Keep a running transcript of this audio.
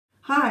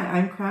Hi,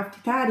 I'm Crafty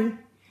Patty.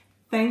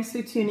 Thanks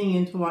for tuning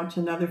in to watch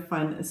another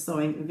fun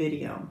sewing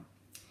video.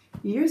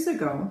 Years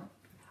ago,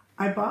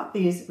 I bought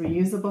these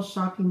reusable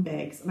shopping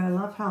bags, and I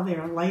love how they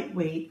are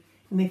lightweight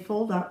and they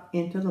fold up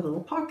into the little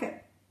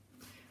pocket.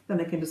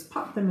 Then I can just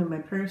pop them in my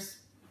purse,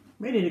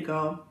 ready to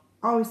go.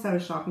 Always have a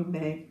shopping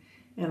bag.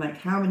 And like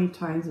how many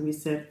times have we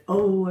said,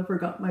 oh, I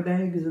forgot my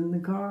bags in the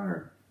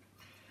car.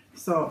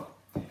 So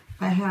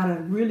I had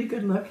a really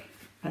good look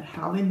at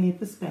how they made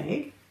this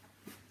bag.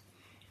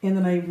 And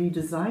then I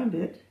redesigned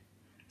it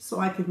so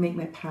I could make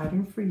my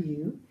pattern for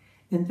you.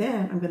 And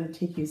then I'm going to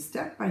take you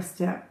step by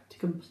step to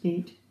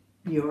complete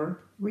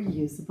your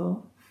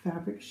reusable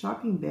fabric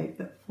shopping bag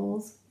that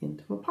folds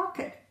into a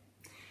pocket.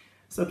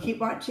 So keep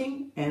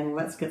watching and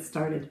let's get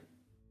started.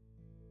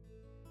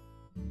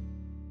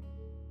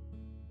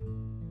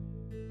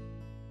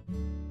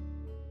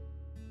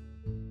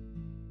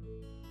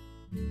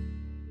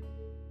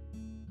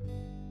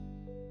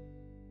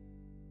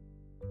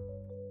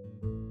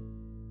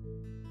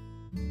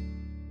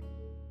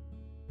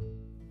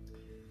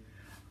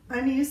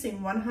 I'm using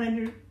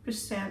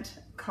 100%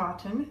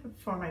 cotton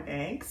for my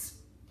bags,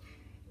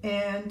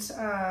 and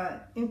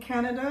in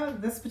Canada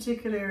this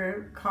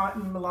particular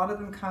cotton, a lot of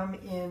them come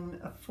in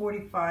a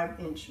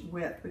 45-inch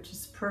width, which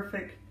is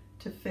perfect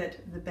to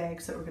fit the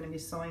bags that we're going to be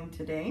sewing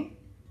today.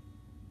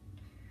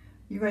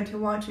 You're going to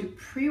want to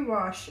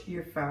pre-wash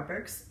your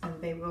fabrics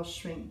and they will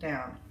shrink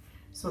down,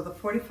 so the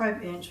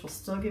 45-inch will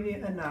still give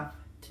you enough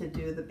to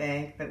do the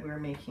bag that we're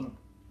making.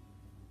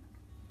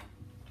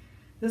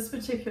 This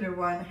particular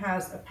one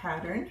has a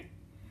pattern,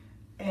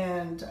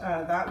 and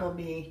that will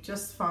be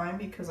just fine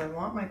because I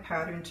want my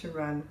pattern to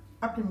run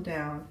up and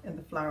down, and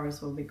the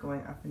flowers will be going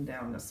up and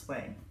down this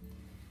way.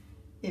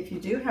 If you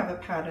do have a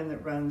pattern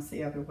that runs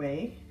the other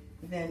way,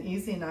 then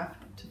easy enough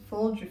to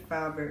fold your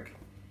fabric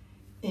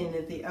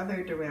in the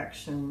other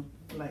direction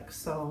like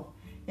so.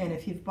 And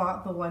if you've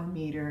bought the 1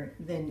 meter,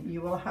 then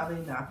you will have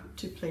enough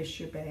to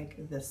place your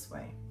bag this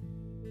way.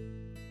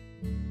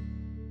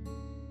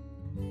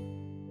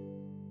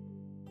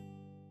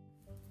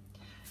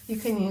 You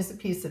can use a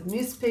piece of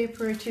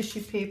newspaper,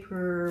 tissue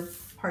paper,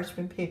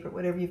 parchment paper,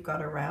 whatever you've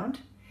got around.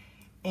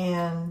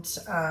 And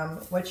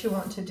what you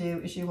want to do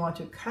is you want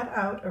to cut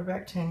out a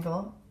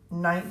rectangle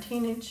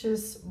 19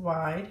 inches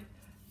wide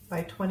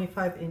by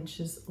 25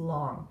 inches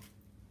long.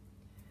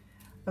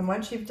 And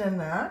once you've done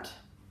that,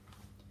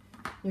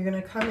 you're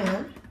going to come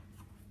in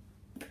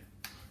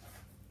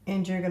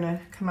and you're going to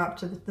come up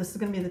to, this is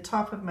going to be the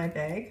top of my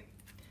bag.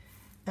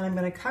 And I'm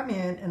going to come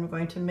in and I'm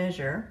going to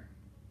measure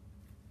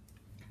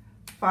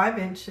 5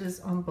 inches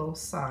on both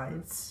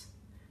sides.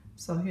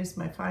 So here's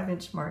my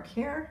 5-inch mark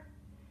here,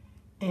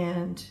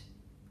 and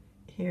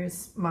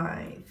here's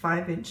my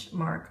 5-inch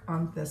mark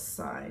on this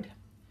side.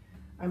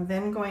 I'm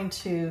then going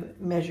to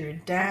measure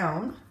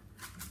down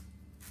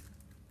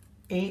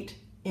 8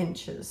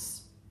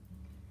 inches.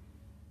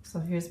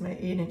 So here's my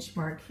 8-inch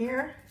mark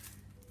here.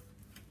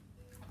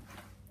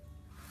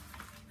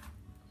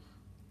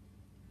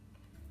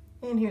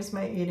 And here's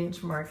my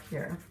 8-inch mark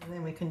here. And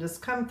then we can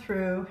just come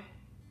through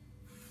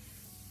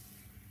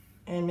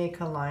and make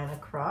a line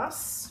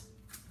across.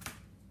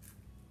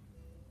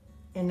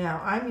 And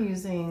now I'm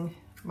using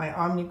my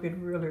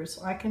omnigrid ruler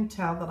so I can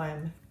tell that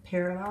I'm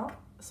parallel,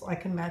 so I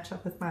can match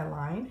up with my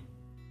line.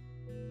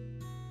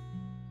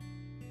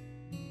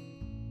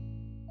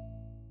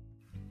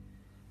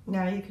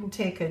 Now you can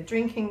take a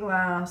drinking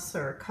glass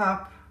or a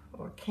cup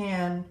or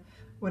can,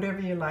 whatever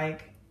you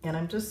like, and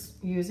I'm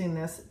just using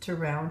this to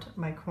round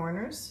my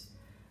corners.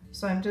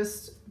 So I'm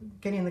just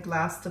getting the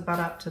glass to butt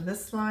up to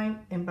this line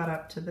and butt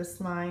up to this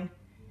line,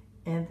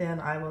 and then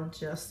I will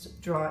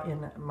just draw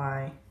in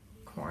my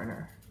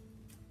corner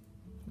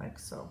like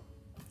so.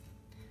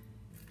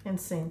 And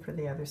same for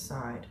the other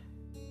side.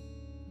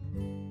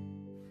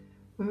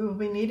 We will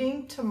be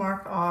needing to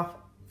mark off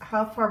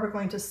how far we're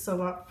going to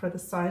sew up for the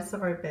size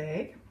of our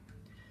bag.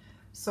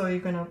 So you're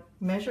going to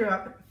measure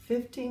up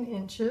 15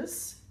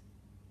 inches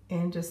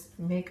and just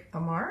make a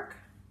mark.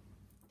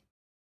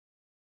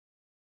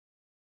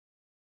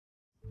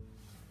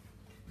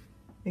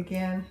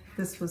 Again,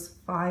 this was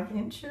 5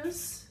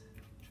 inches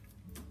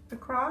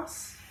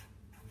across,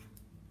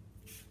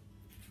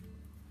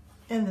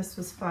 and this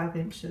was 5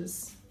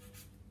 inches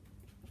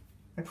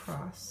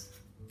across,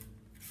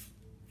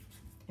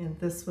 and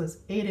this was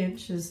 8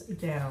 inches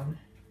down.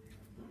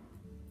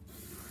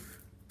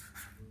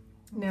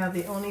 Now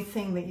the only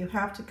thing that you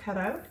have to cut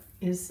out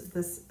is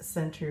this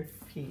center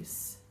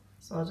piece.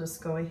 So I'll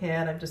just go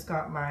ahead, I've just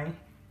got my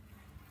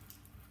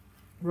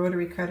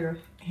rotary cutter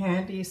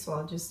handy, so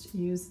I'll just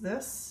use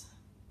this.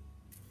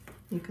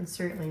 You can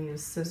certainly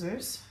use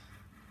scissors.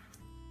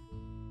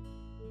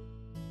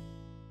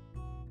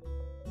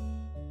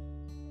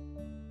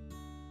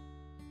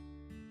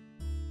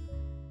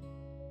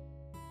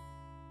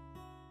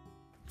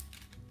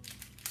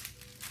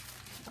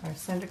 Our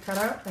center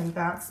cutout, and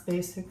that's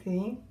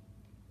basically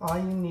all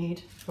you need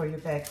for your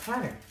bag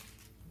pattern.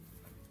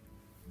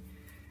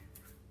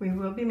 We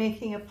will be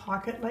making a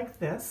pocket like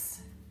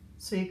this,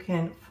 So you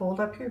can fold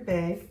up your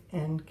bag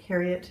and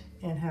carry it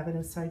and have it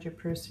inside your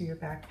purse or your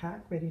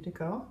backpack ready to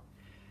go.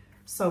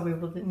 So we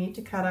will need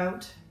to cut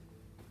out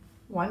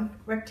one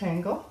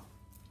rectangle.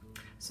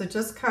 So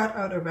just cut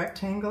out a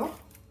rectangle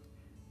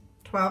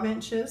 12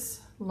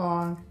 inches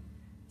long,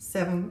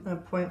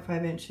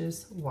 7.5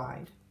 inches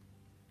wide.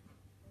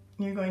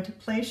 You're going to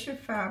place your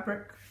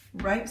fabric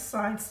right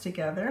sides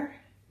together,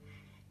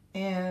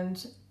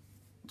 and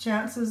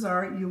chances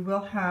are you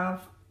will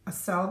have a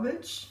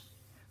selvage.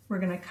 We're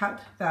going to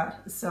cut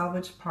that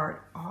selvage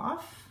part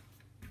off.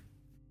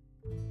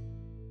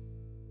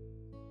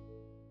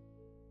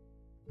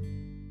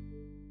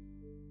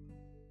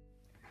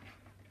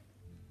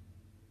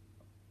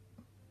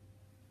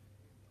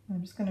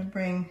 I'm just going to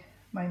bring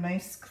my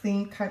nice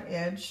clean cut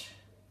edge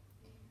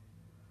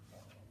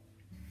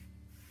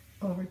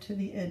over to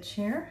the edge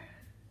here.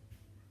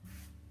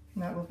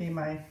 And that will be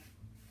my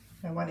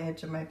one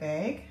edge of my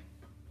bag.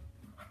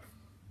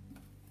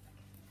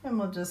 And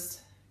we'll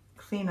just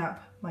clean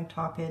up my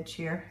top edge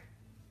here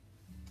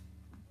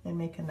and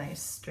make a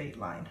nice straight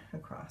line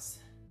across.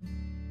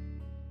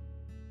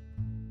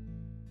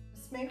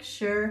 Just make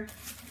sure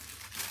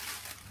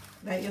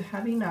that you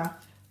have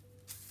enough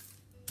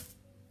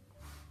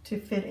to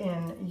fit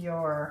in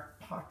your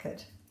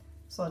pocket.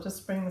 So I'll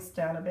just bring this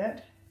down a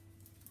bit.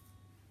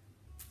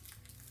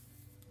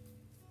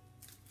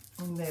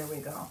 And there we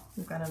go.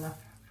 We've got enough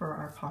for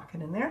our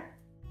pocket in there.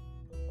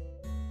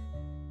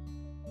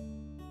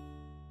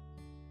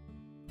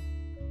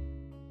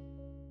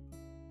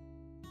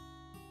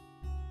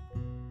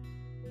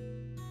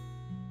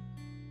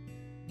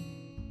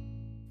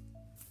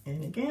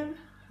 And again,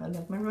 I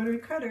love my rotary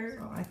cutter,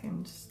 so I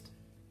can just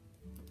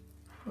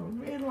go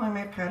right along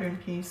my pattern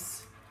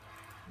piece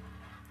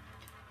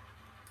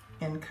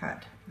and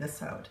cut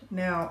this out.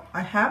 Now,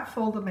 I have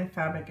folded my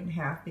fabric in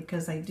half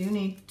because I do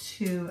need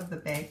 2 of the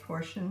bag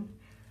portion,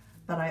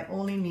 but I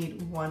only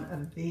need 1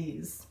 of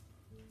these.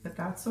 But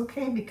that's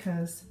okay,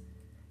 because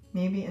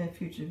maybe in a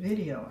future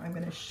video I'm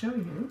going to show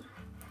you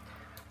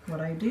what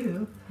I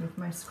do with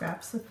my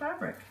scraps of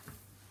fabric.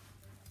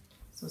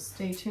 So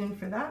stay tuned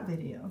for that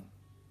video.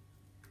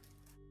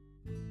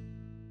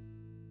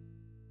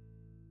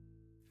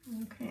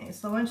 Okay,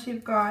 so once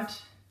you've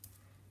got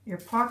your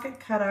pocket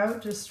cut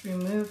out, just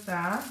remove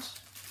that.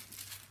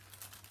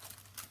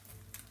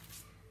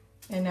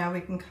 And now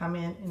we can come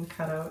in and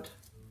cut out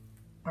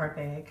our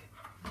bag.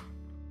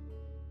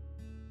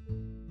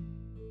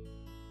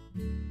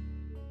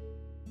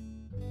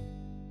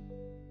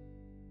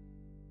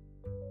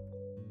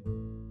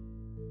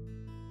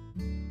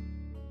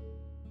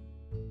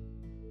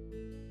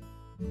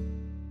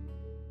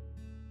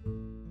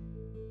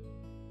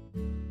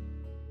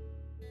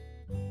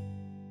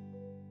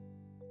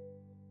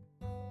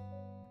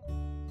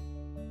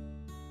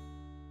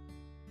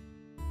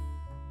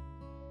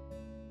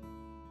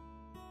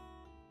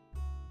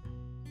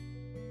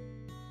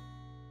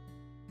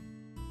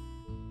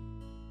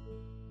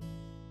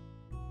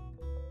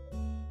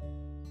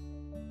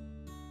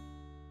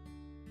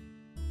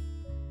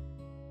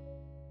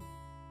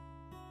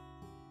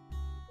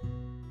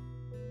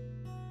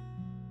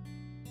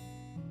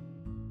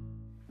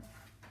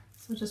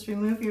 So just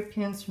remove your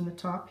pins from the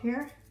top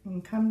here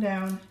and come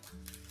down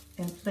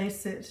and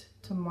place it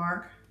to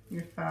mark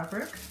your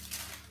fabric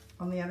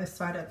on the other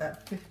side at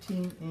that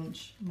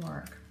 15-inch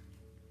mark.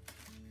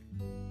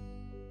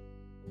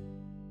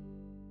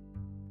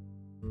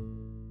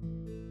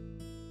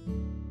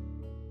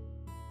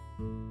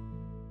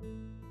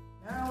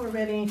 Now we're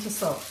ready to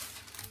sew.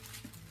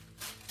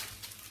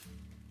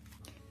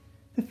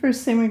 The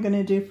first thing we're going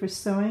to do for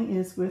sewing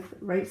is with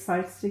right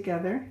sides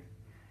together.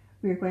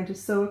 We're going to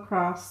sew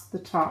across the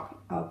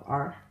top of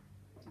our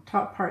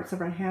top parts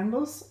of our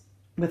handles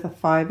with a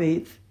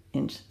 5/8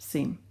 inch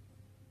seam.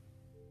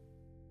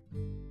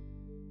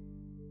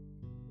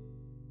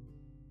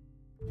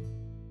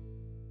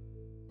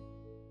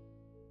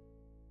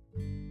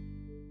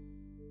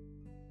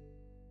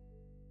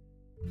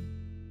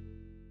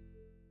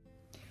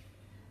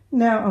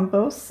 Now on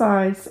both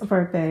sides of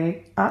our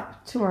bag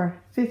up to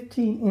our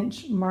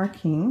 15-inch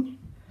marking,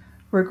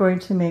 we're going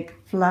to make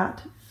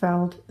flat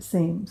felled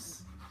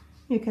seams.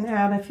 You can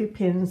add a few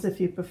pins if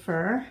you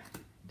prefer,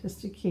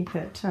 just to keep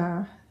it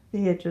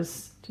the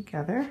edges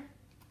together.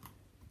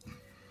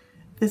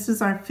 This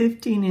is our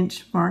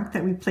 15-inch mark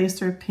that we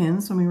placed our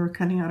pins when we were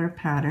cutting out our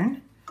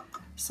pattern.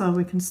 So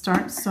we can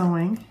start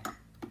sewing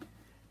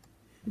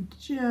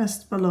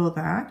just below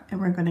that,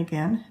 and we're going to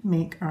again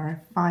make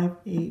our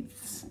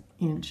 5/8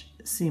 inch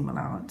seam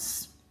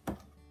allowance.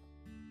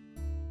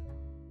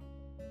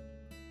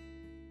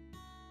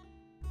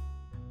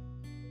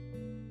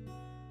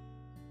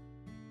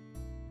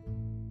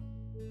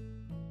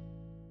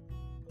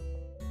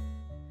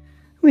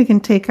 We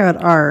can take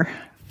out our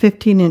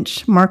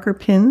 15-inch marker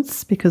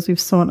pins because we've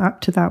sewn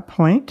up to that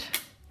point.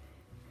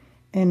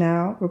 And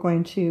now we're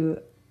going to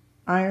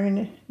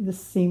iron the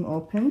seam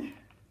open.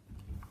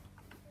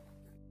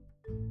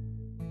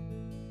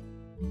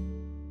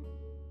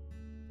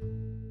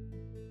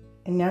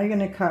 And now you're going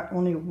to cut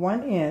only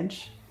one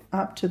edge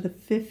up to the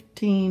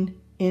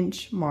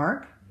 15-inch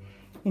mark,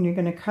 and you're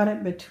going to cut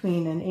it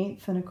between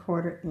 1/8 and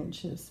 1/4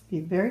 inches. Be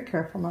very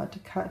careful not to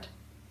cut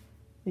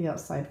the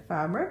outside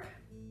fabric.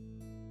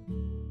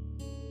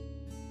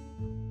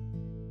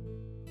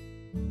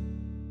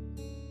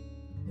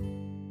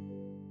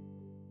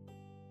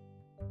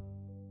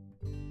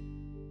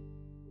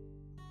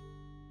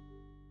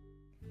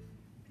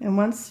 And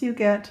once you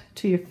get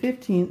to your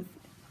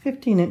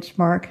 15-inch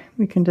mark,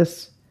 we can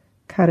just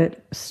cut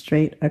it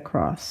straight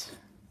across.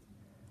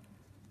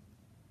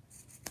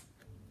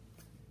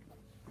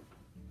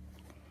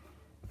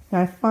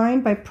 Now I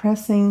find by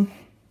pressing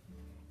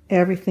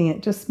everything,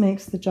 it just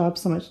makes the job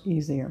so much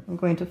easier. I'm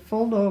going to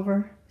fold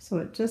over so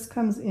it just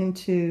comes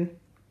into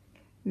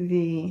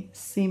the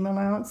seam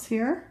allowance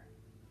here,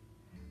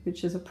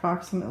 which is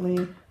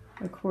approximately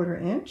 1/4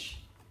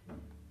 inch,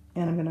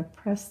 and I'm going to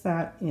press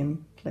that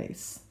in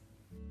place.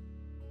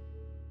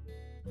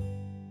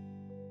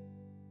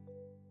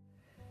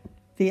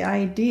 The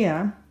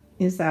idea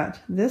is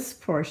that this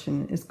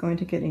portion is going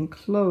to get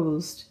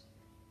enclosed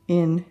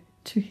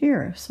into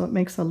here, so it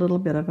makes a little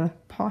bit of a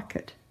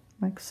pocket,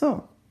 like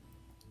so.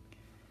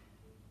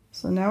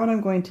 So now what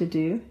I'm going to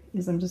do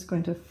is I'm just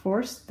going to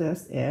force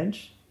this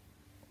edge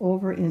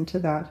over into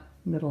that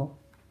middle.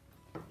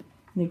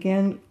 And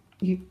again,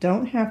 you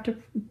don't have to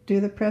do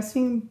the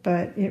pressing,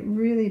 but it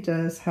really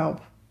does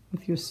help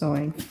with your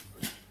sewing.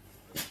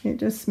 It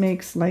just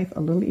makes life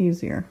a little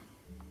easier.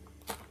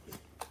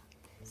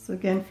 So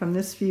again, from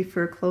this view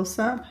for a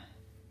close-up,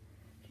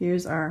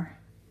 here's our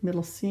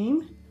middle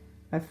seam.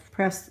 I've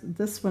pressed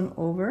this one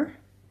over.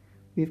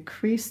 We've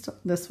creased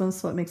this one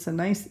so it makes a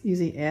nice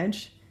easy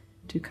edge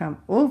to come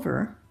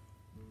over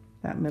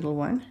that middle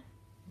one,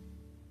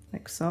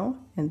 like so.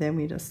 And then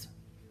we just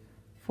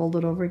fold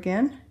it over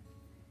again,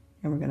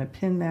 and we're going to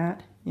pin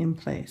that in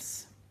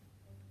place.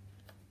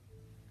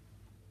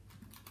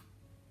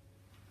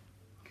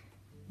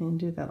 And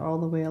do that all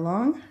the way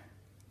along.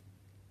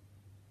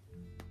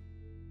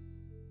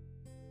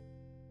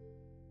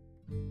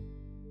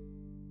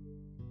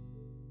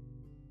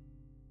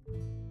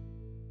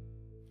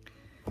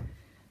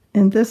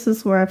 And this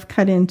is where I've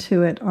cut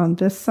into it on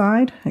this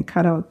side. I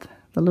cut out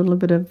the little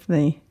bit of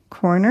the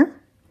corner.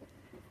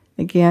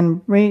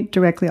 Again, right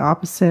directly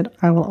opposite,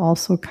 I will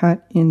also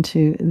cut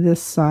into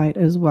this side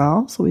as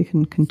well, so we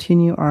can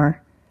continue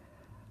our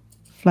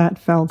flat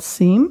felt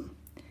seam.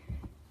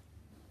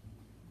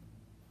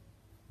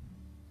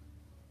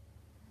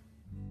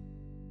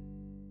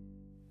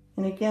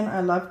 And again,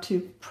 I love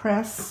to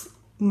press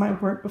my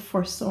work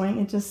before sewing.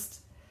 It just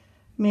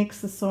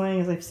makes the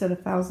sewing, as I've said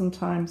 1,000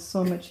 times,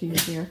 so much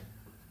easier.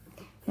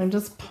 I'm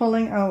just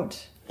pulling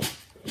out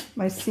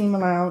my seam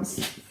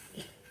allowance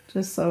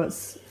just so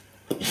it's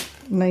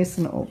nice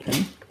and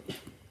open.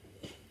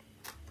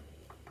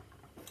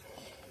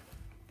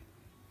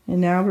 And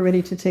now we're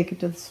ready to take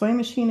it to the sewing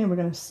machine, and we're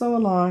going to sew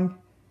along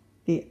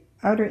the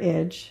outer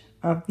edge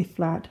of the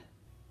flat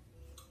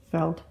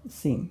felt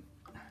seam.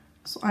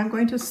 So I'm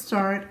going to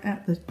start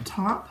at the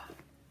top.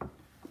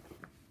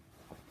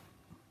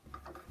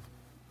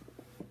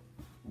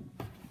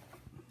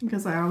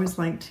 Because I always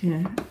like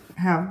to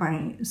have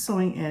my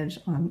sewing edge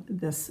on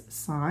this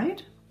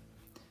side.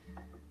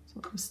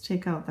 So I'll just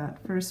take out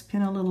that first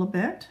pin a little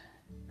bit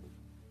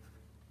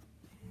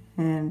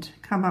and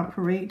come up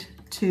right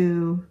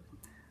to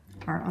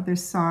our other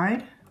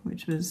side,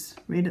 which was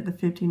right at the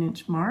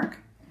 15-inch mark.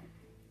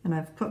 And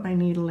I've put my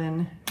needle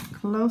in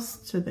close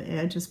to the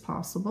edge as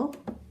possible.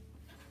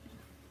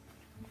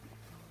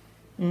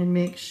 And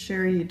make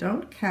sure you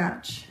don't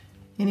catch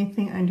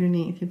anything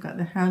underneath. You've got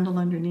the handle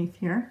underneath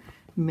here.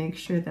 Make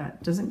sure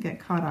that doesn't get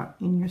caught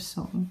up in your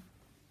sewing.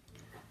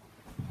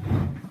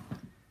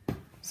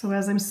 So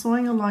as I'm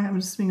sewing along, I'm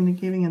just going to be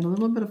giving it a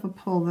little bit of a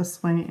pull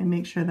this way and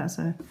make sure that's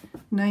a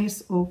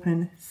nice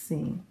open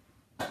seam.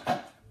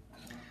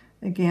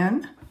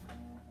 Again,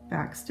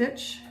 back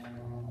stitch,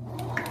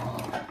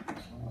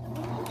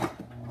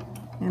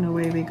 and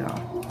away we go.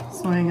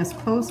 Sewing as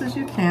close as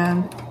you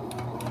can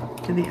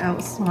to the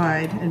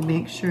outside and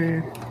make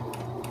sure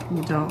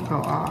you don't go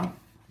off.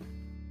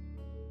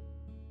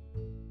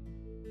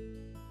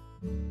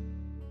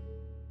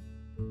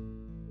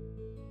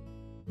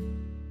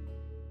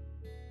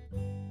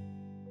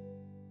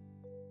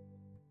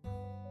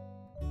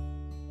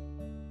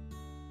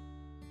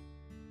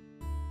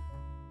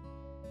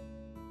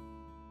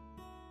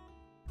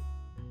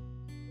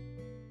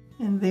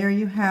 And there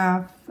you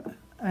have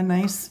a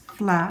nice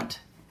flat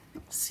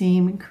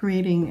seam,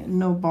 creating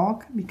no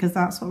bulk, because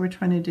that's what we're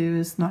trying to do,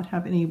 is not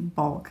have any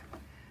bulk.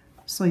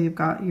 So you've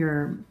got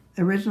your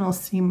original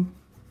seam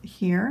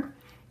here,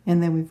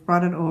 and then we've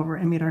brought it over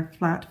and made our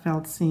flat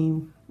felt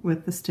seam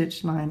with the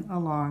stitch line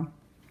along.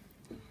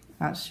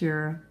 That's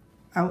your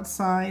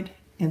outside,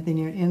 and then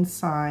your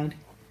inside,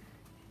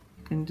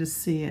 you can just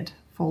see it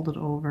folded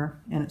over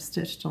and it's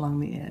stitched along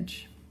the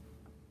edge.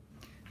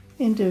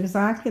 And do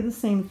exactly the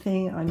same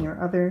thing on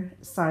your other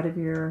side of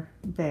your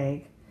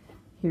bag.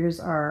 Here's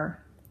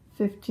our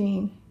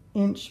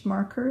 15-inch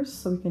markers,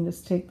 so we can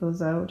just take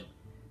those out,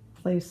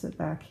 place it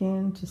back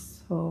in to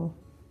sew,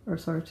 or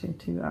sorry,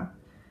 to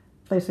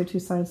place our two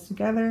sides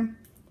together.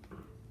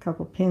 A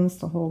couple pins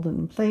to hold it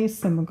in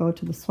place, and we'll go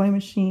to the sewing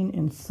machine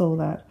and sew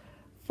that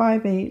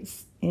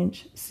 5/8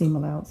 inch seam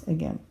allowance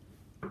again.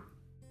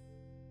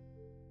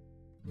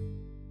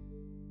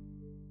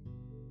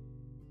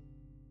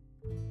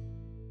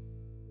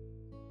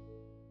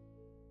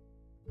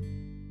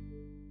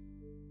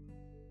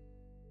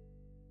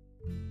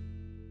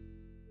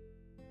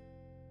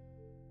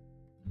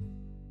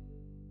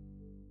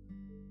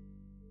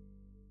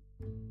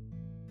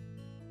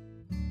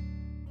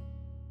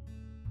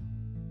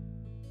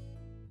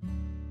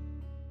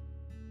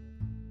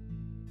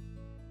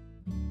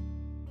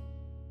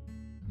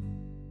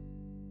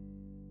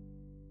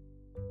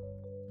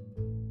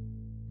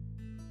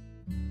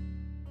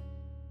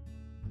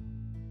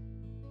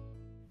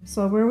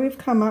 So where we've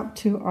come up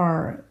to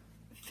our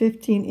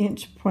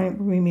 15-inch point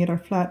where we made our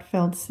flat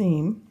felled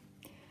seam,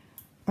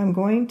 I'm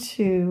going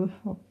to,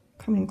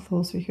 come in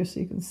closer here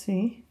so you can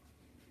see,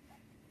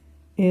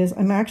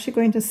 I'm actually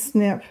going to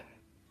snip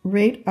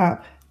right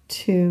up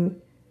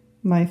to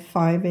my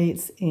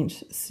 5/8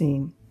 inch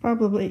seam.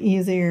 Probably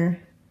easier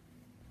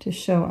to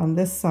show on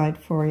this side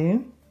for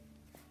you.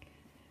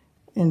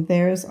 And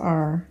there's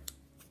our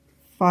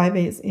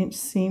 5/8 inch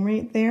seam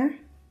right there.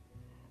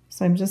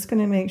 So I'm just going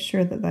to make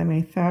sure that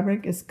my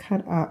fabric is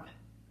cut up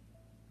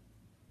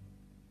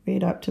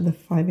right up to the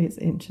 5/8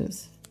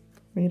 inches,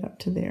 right up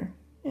to there.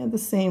 And the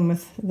same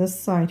with this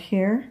side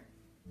here.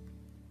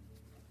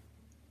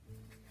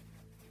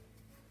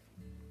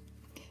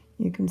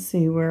 You can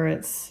see where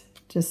it's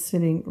just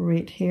sitting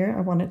right here. I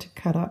want it to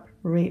cut up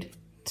right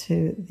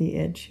to the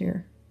edge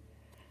here.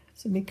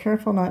 So be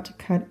careful not to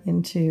cut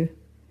into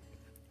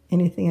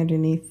anything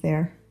underneath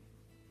there.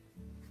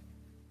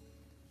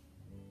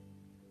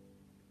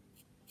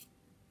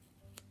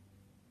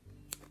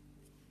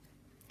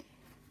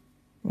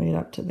 Right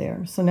up to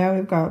there. So now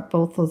we've got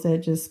both those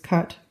edges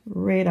cut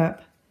right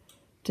up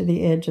to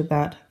the edge of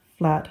that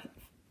flat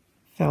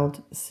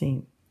felled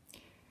seam.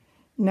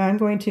 Now I'm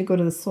going to go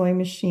to the sewing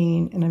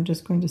machine and I'm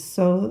just going to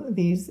sew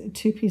these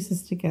two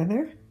pieces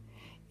together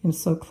and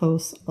sew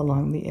close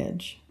along the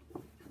edge.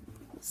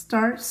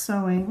 Start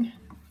sewing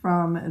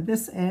from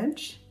this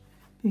edge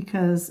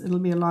because it'll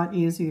be a lot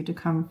easier to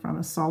come from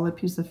a solid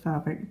piece of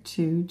fabric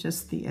to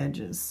just the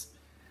edges.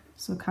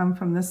 So come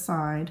from this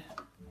side.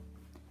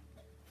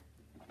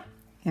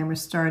 And we're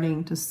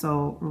starting to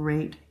sew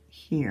right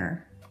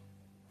here.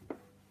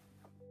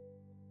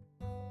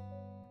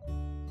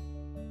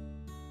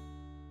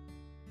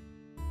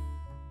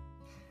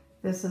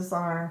 This is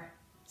our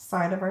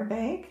side of our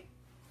bag,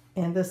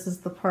 and this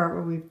is the part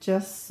where we've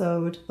just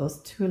sewed those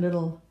two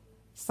little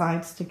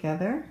sides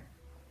together.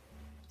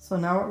 So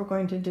now what we're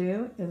going to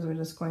do is we're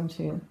just going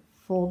to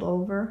fold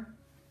over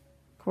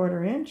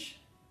 1/4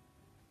 inch,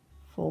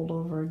 fold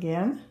over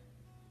again,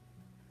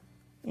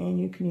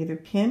 and you can either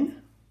pin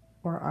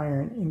or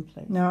iron in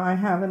place. Now I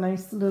have a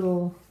nice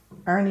little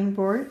ironing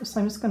board,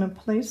 so I'm just going to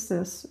place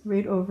this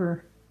right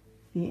over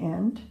the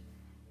end,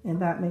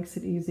 and that makes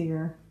it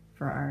easier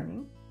for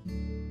ironing.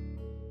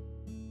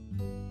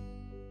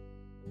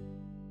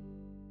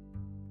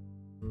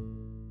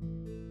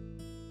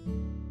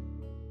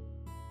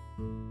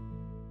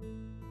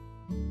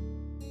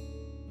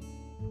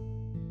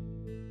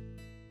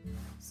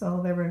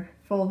 So they were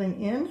folding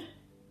in,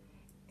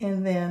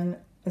 and then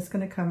it's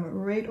going to come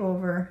right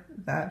over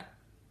that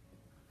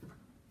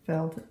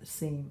felled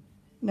seam.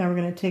 Now we're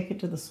going to take it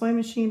to the sewing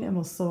machine and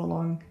we'll sew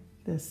along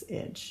this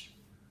edge.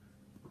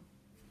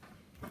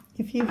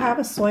 If you have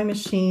a sewing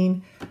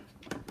machine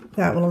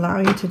that will allow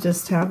you to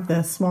just have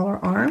the smaller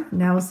arm,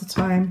 now is the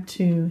time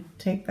to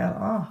take that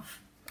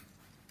off.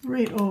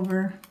 Right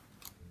over,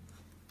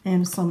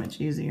 and so much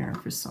easier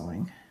for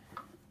sewing.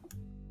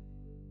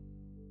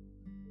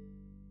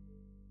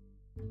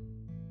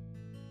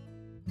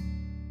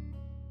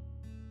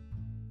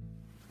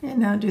 And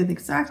now do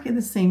exactly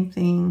the same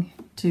thing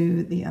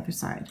to the other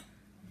side.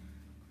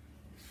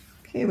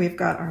 Okay, we've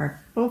got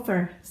both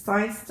our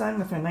sides done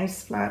with our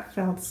nice flat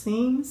felled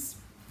seams.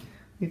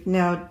 We've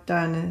now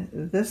done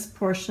this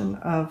portion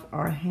of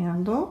our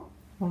handle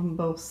on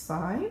both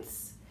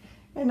sides.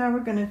 And now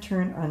we're going to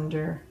turn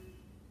under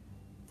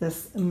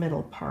this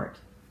middle part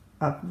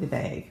of the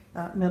bag.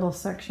 That middle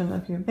section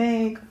of your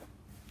bag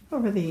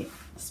over the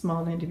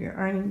small end of your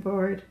ironing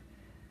board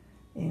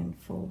and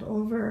fold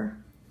over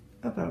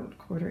about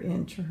 1/4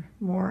 inch or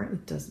more.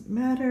 It doesn't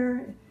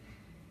matter.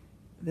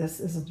 This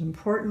isn't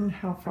important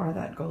how far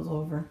that goes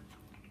over.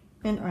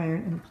 And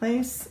iron in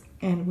place,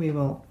 and we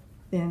will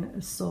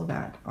then sew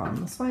that on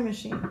the sewing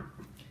machine.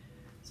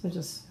 So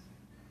just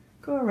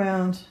go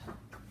around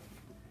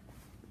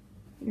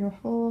your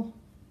whole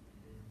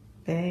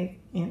bag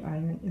and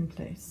iron in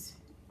place.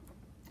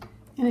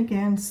 And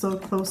again, sew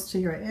close to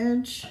your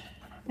edge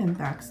and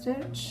back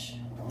stitch.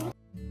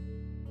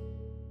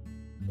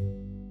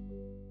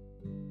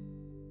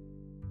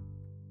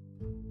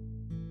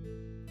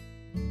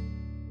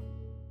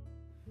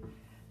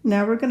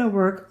 Now we're going to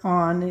work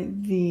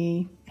on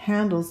the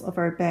handles of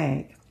our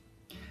bag.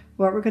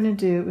 what we're going to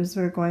do is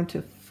we're going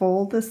to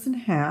fold this in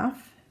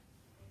half.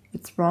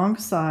 Its wrong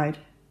side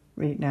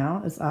right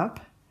now is up.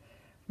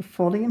 We're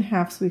folding in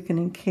half so we can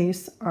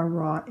encase our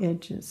raw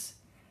edges.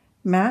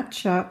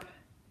 Match up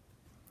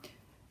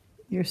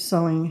your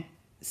sewing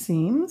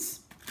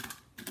seams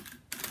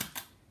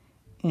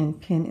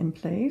and pin in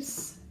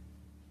place.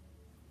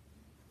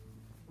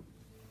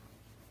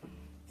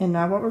 And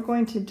now what we're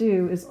going to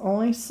do is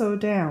only sew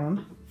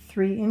down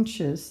 3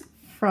 inches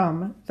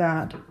from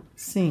that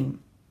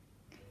seam.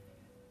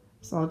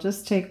 So I'll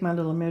just take my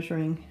little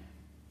measuring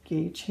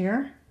gauge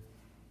here,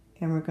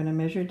 and we're going to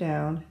measure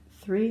down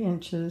 3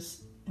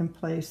 inches and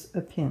place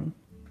a pin.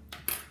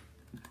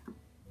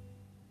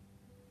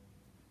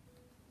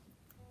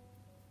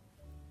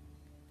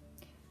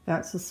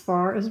 That's as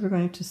far as we're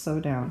going to sew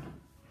down.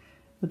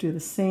 We'll do the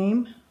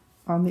same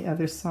on the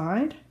other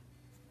side,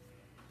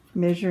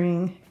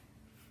 measuring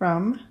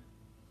from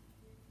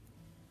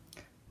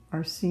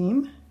our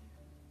seam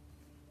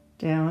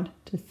down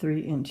to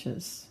 3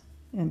 inches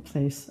and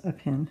place a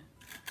pin.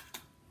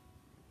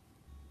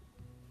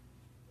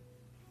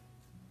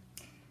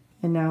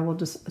 And now we'll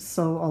just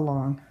sew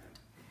along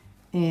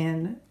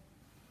and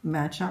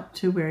match up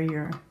to where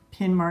your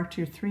pin marked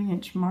your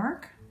 3-inch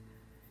mark.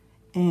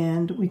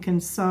 And we can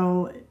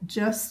sew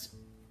just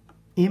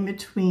in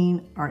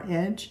between our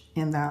edge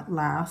and that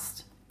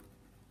last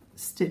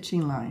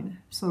stitching line.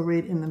 So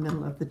right in the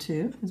middle of the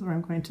two is where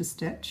I'm going to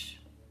stitch.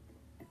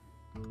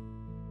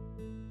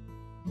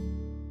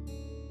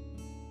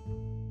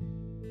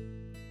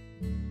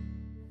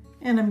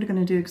 And I'm going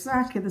to do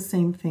exactly the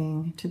same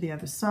thing to the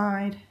other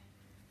side.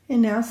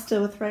 And now,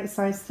 still with right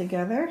sides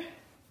together,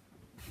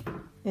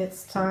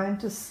 it's time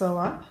to sew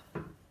up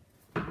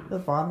the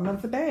bottom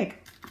of the bag.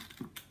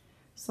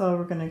 So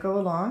we're going to go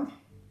along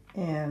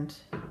and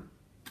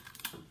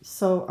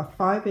sew a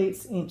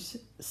 5/8 inch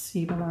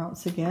seam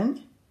allowance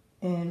again,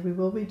 and we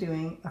will be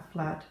doing a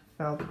flat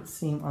felt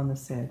seam on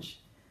this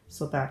edge.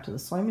 So back to the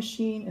sewing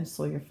machine and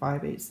sew your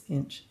 5/8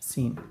 inch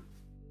seam.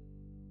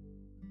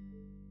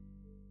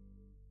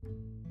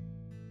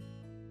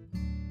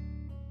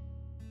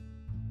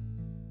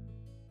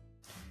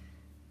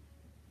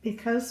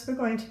 Because we're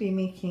going to be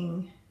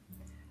making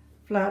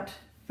flat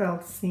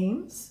felt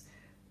seams,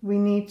 we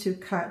need to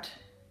cut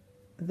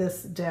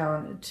this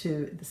down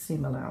to the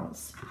seam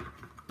allowance.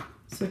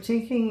 So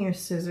taking your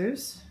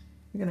scissors,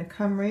 you're going to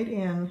come right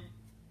in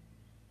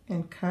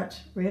and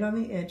cut right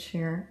on the edge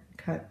here,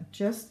 cut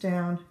just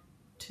down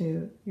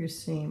to your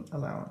seam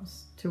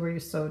allowance, to where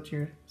you sewed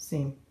your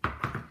seam.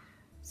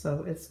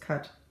 So it's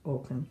cut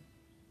open.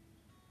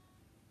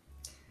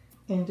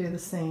 And do the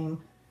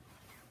same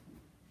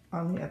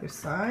on the other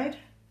side.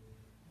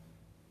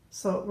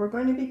 So we're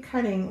going to be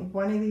cutting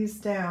one of these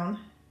down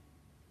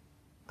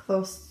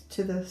close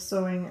to the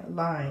sewing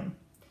line.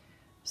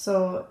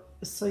 So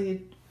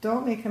you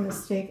don't make a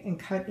mistake and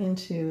cut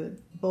into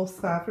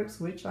both fabrics,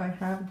 which I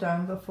have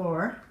done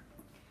before.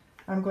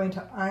 I'm going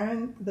to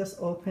iron this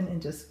open and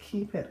just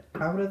keep it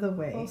out of the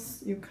way.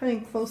 You're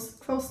cutting close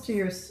to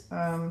your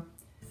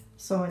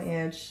sewing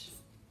edge,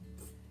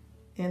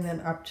 and then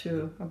up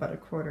to about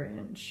 1/4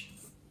 inch.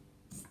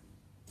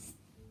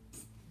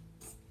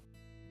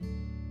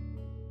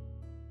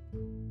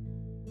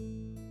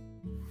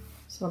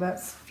 So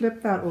let's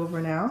flip that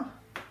over now.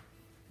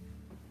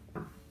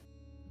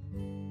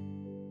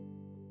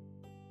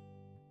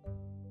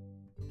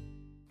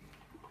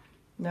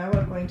 Now what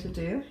I'm going to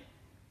do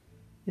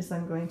is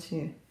I'm going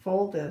to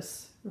fold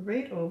this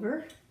right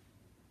over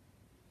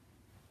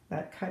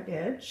that cut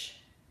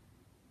edge.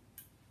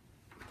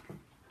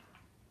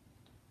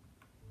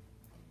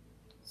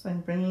 So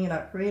I'm bringing it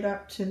up right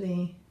up to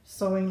the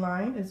sewing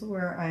line is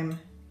where I'm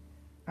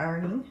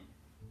ironing.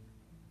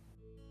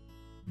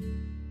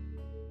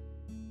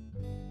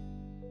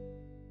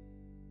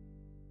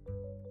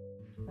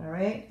 All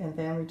right, and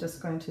then we're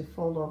just going to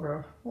fold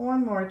over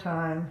one more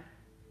time.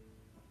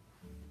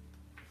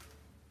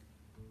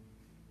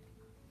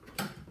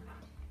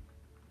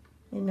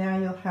 And now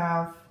you'll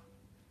have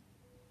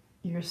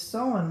your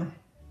sewn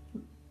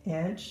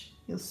edge.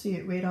 You'll see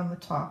it right on the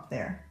top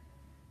there,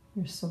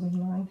 your sewing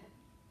line.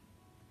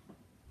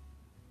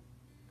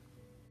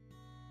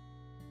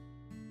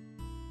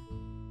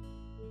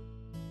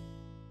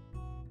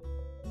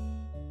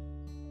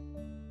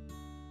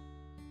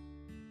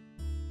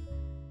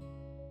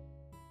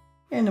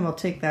 And then we'll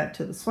take that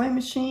to the sewing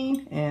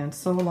machine and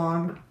sew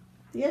along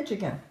the edge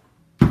again.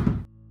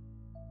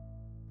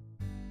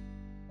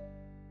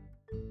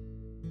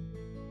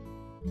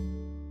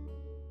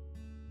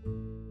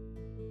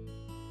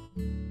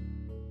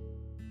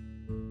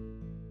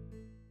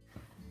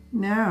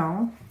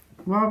 Now,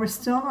 while we're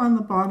still on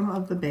the bottom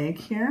of the bag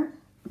here,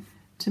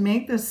 to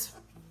make this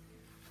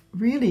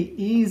really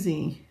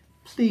easy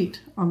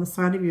pleat on the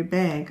side of your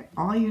bag,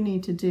 all you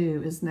need to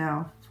do is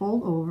now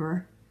fold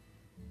over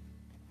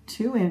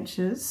 2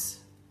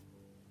 inches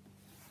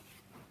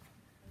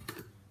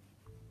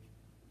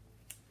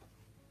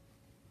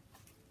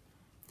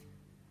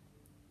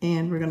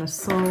and we're going to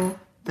sew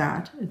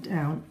that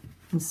down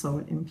and sew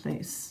it in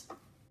place.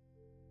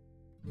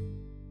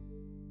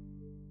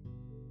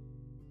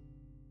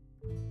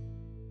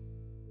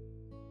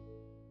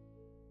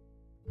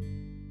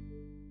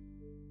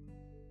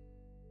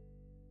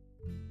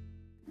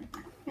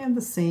 And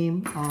the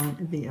same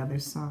on the other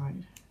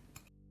side.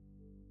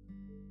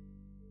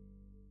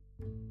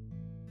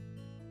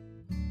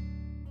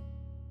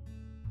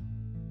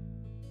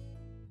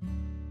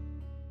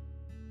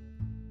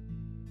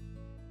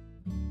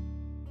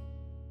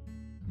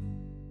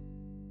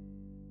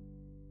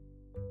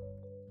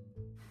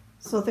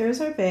 So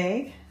there's our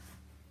bag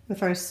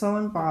with our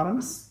sewn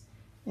bottoms,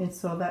 and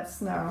so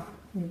let's now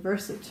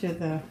reverse it to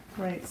the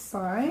right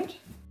side.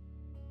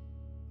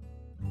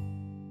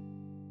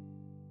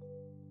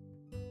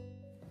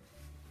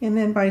 And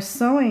then by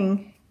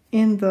sewing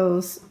in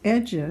those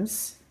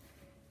edges,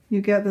 you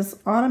get this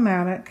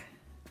automatic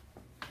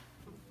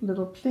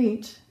little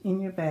pleat in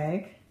your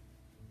bag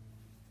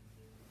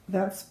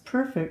that's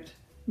perfect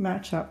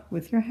match up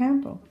with your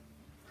handle.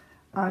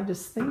 I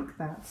just think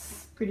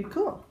that's pretty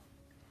cool.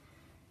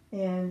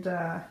 And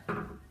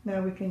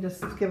now we can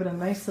just give it a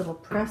nice little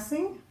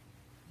pressing.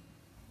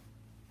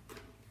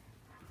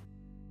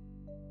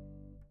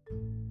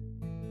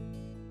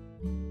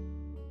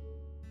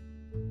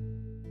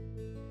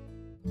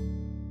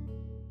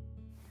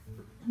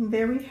 And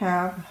there we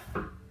have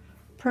a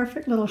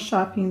perfect little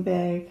shopping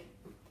bag,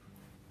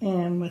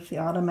 and with the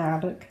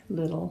automatic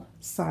little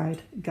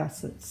side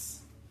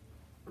gussets.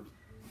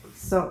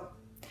 So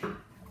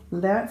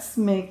let's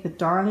make the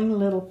darling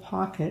little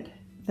pocket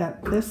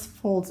that this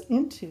folds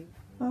into.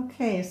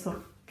 Okay,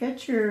 so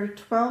get your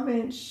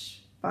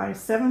 12-inch by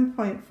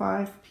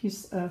 7.5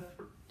 piece of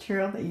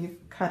material that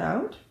you've cut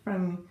out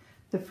from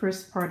the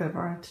first part of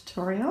our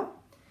tutorial,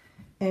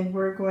 and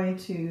we're going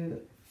to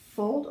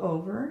fold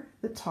over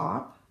the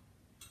top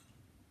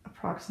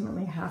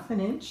approximately 1/2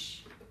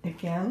 inch.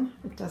 Again,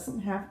 it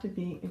doesn't have to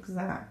be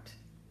exact.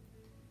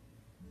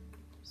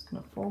 Just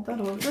going to fold that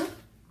over.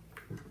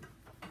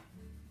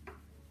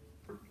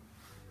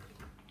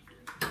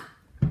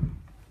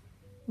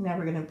 Now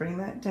we're going to bring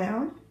that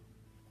down,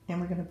 and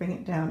we're going to bring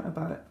it down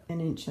about 1.5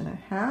 inches.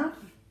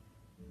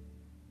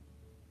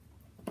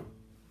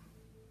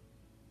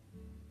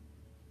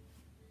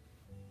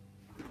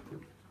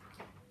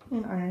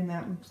 And iron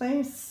that in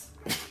place.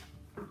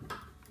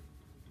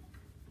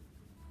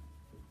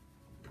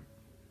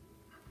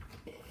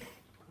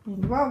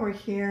 And while we're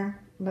here,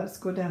 let's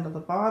go down to the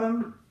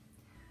bottom.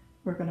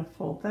 We're going to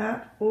fold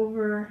that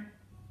over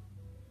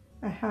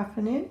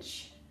 1/2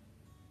 inch.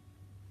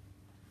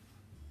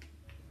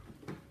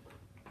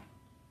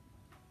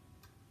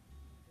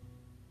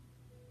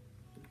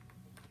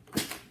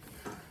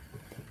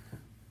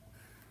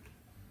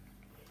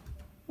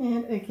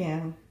 And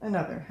again,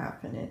 another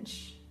 1/2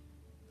 inch.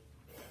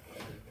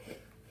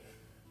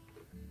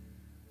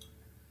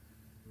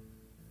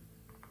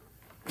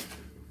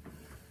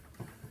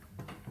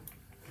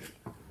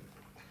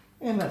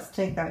 And let's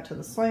take that to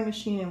the sewing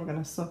machine, and we're going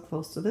to sew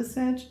close to this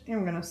edge, and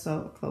we're going to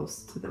sew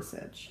close to this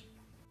edge.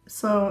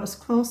 Sew as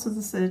close to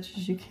this edge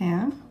as you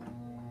can.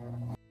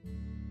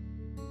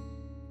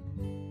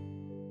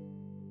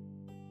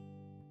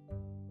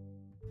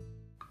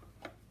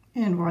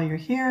 And while you're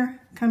here,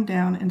 come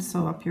down and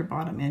sew up your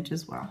bottom edge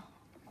as well.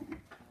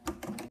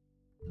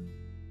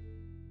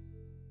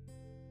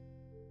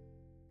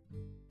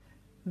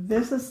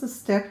 This is the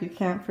step you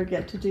can't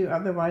forget to do,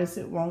 otherwise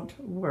it won't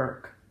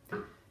work.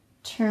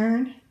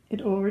 Turn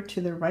it over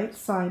to the right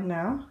side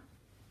now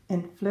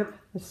and flip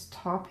this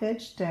top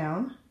edge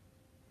down,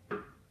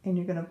 and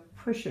you're going to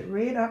push it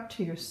right up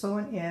to your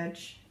sewn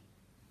edge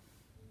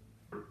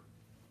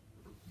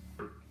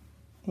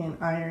and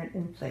iron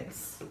in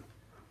place.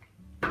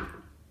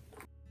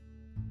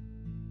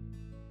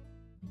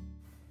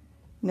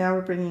 Now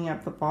we're bringing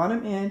up the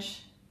bottom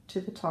edge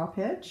to the top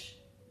edge.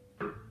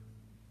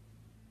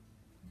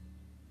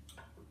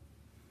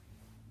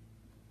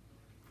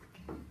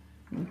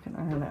 You can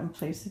iron that in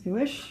place if you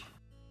wish.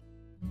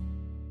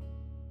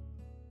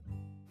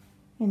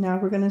 And now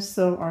we're going to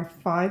sew our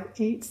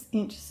 5/8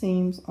 inch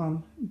seams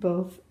on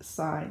both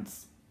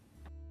sides.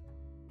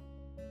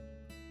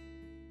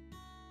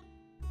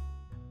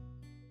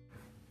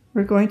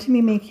 We're going to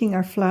be making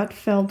our flat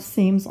felled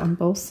seams on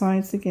both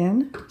sides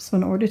again. So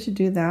in order to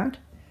do that,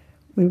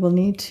 we will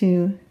need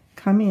to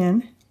come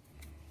in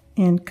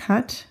and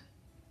cut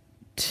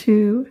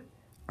to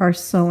our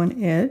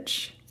sewn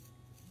edge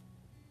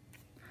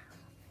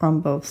on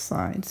both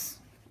sides.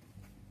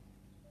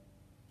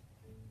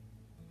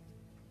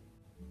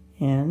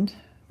 And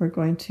we're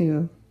going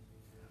to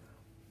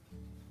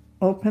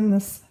open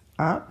this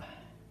up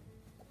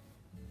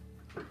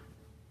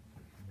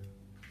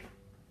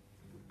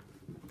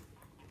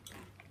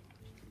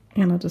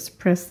and I'll just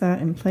press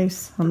that in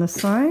place on the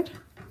side,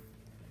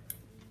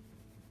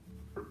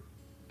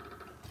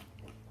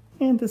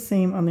 and the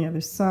same on the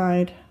other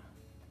side.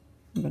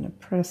 I'm going to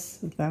press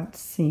that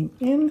seam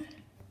in.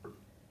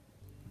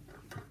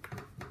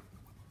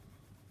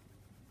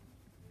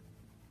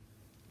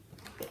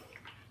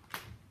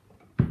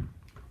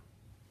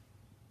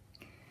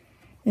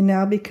 And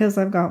now because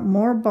I've got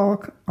more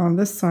bulk on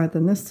this side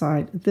than this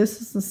side, this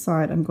is the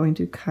side I'm going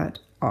to cut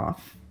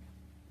off.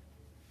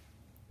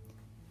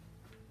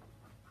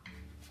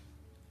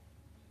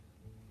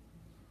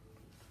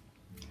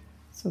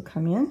 So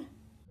come in.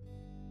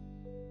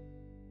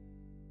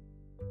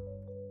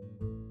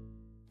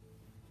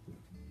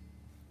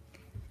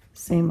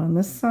 Same on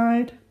this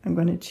side. I'm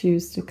going to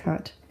choose to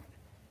cut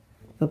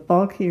the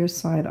bulkier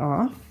side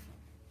off,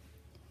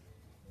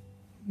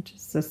 which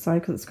is this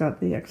side because it's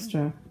got the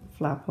extra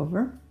flap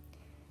over,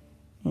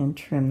 and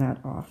trim that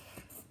off.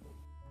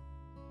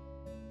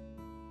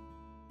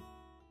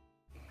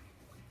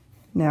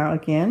 Now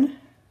again,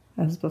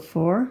 as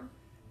before,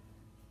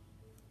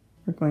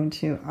 we're going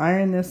to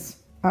iron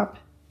this up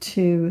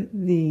to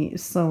the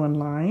sewn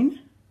line.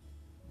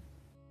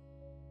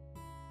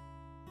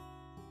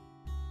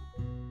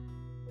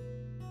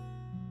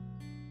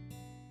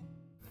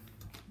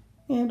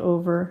 And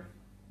over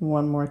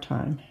one more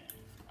time.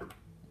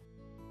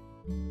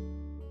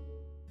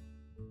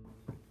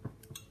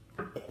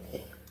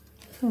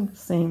 And the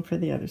same for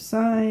the other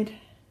side.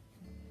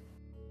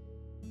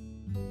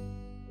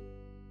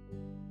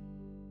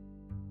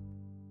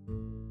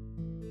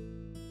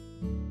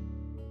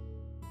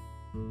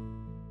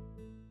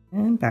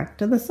 And back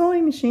to the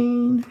sewing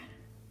machine.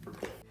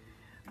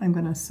 I'm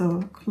going to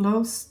sew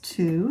close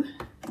to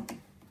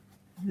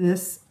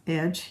this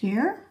edge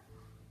here.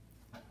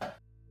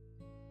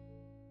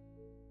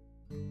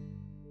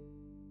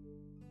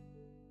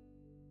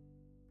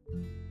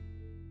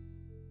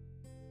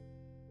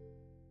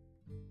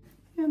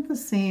 And the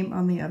same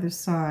on the other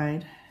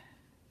side.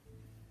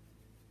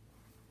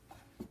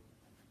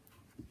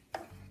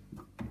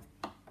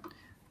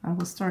 I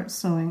will start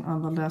sewing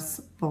on the less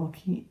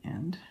bulky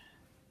end.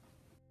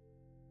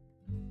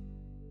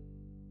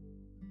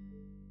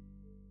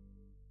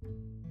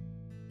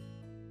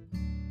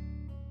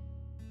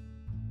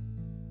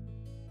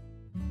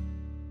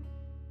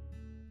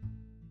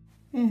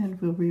 And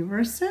we'll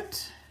reverse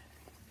it.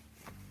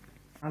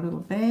 Our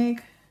little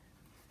bag.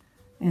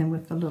 And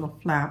with the little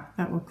flap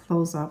that will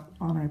close up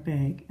on our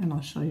bag, and I'll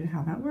show you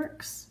how that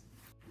works.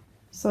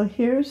 So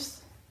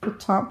here's the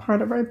top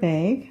part of our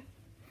bag.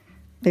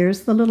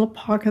 There's the little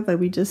pocket that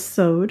we just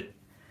sewed.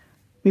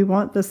 We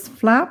want this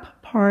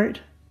flap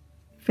part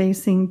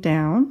facing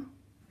down,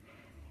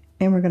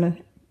 and we're going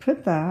to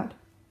put that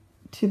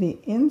to the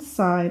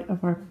inside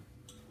of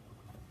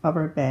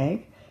our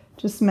bag.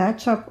 Just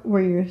match up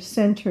where your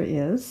center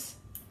is.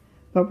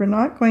 But we're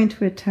not going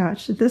to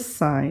attach this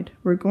side,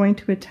 we're going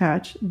to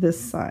attach this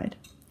side.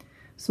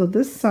 So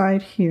this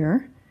side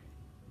here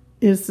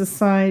is the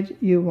side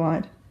you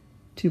want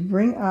to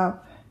bring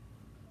up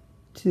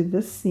to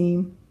this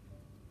seam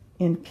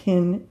and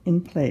pin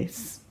in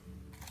place.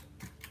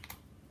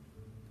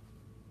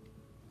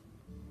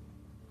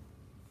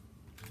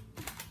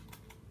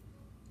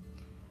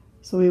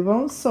 So we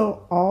won't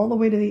sew all the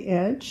way to the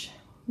edge,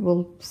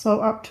 we'll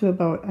sew up to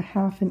about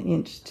 1/2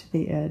 inch to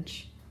the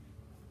edge.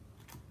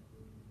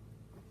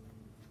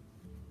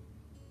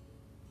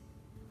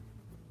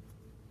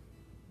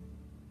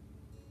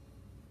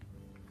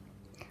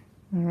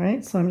 All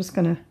right, so I'm just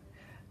going to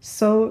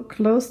sew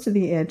close to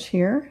the edge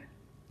here,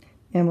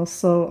 and we'll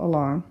sew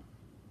along.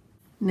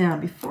 Now,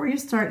 before you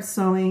start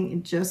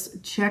sewing,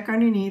 just check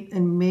underneath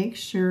and make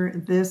sure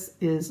this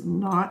is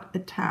not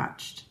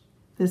attached.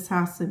 This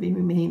has to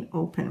remain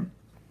open.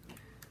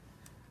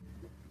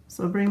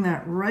 So bring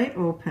that right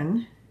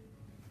open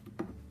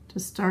to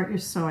start your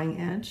sewing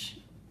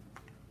edge,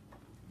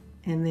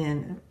 and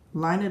then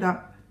line it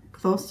up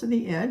close to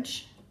the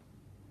edge.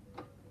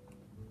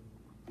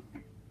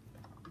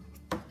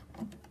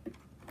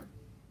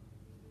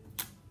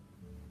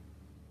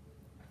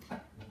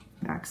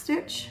 Back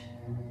stitch,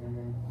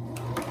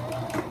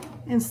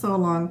 and sew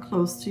along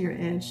close to your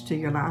edge to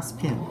your last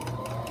pin.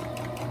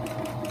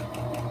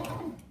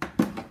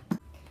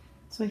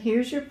 So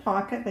here's your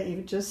pocket that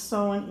you've just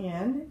sewn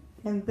in,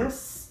 and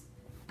this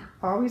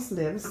always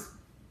lives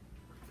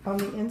on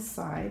the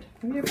inside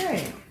of your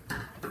bag.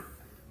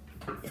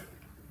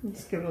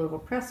 Let's give it a little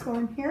press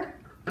going here.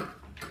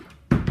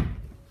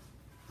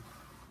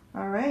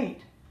 All right.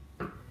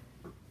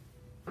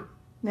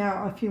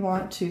 Now if you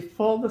want to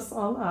fold this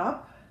all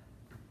up,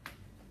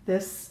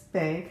 this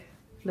bag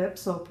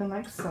flips open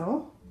like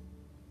so.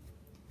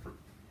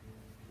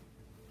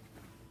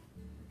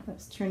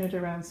 Let's turn it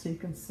around so you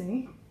can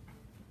see.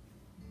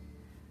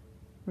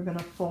 We're going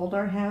to fold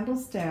our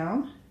handles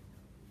down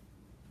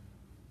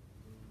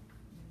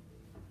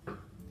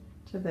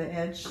to the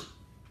edge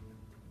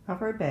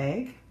of our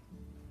bag,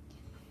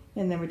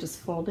 and then we're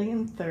just folding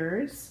in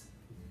thirds.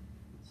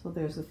 So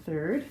there's a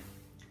third,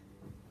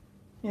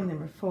 and then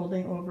we're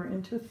folding over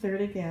into a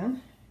third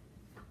again.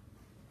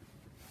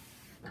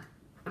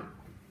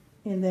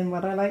 And then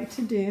what I like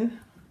to do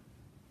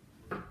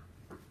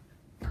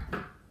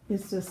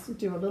is just to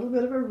do a little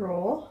bit of a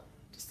roll,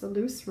 just a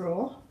loose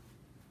roll.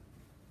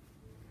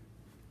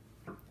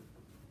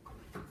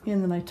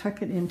 And then I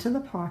tuck it into the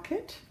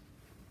pocket.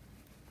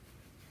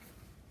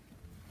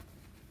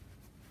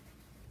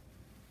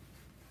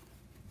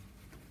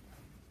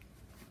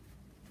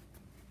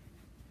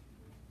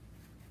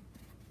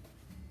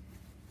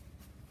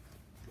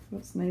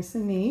 it's nice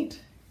and neat.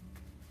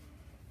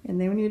 And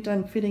then when you're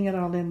done fitting it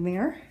all in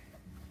there,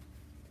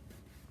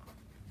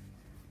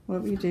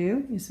 what we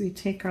do is we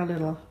take our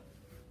little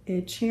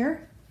edge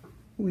here,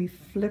 we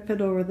flip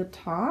it over the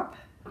top,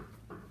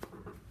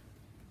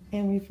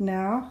 and we've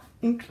now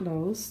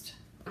enclosed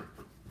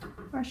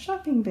our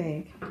shopping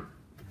bag.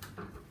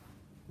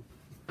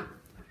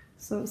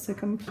 So it's a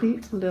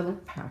complete little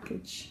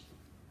package.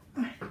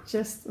 I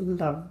just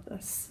love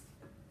this.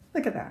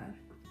 Look at that.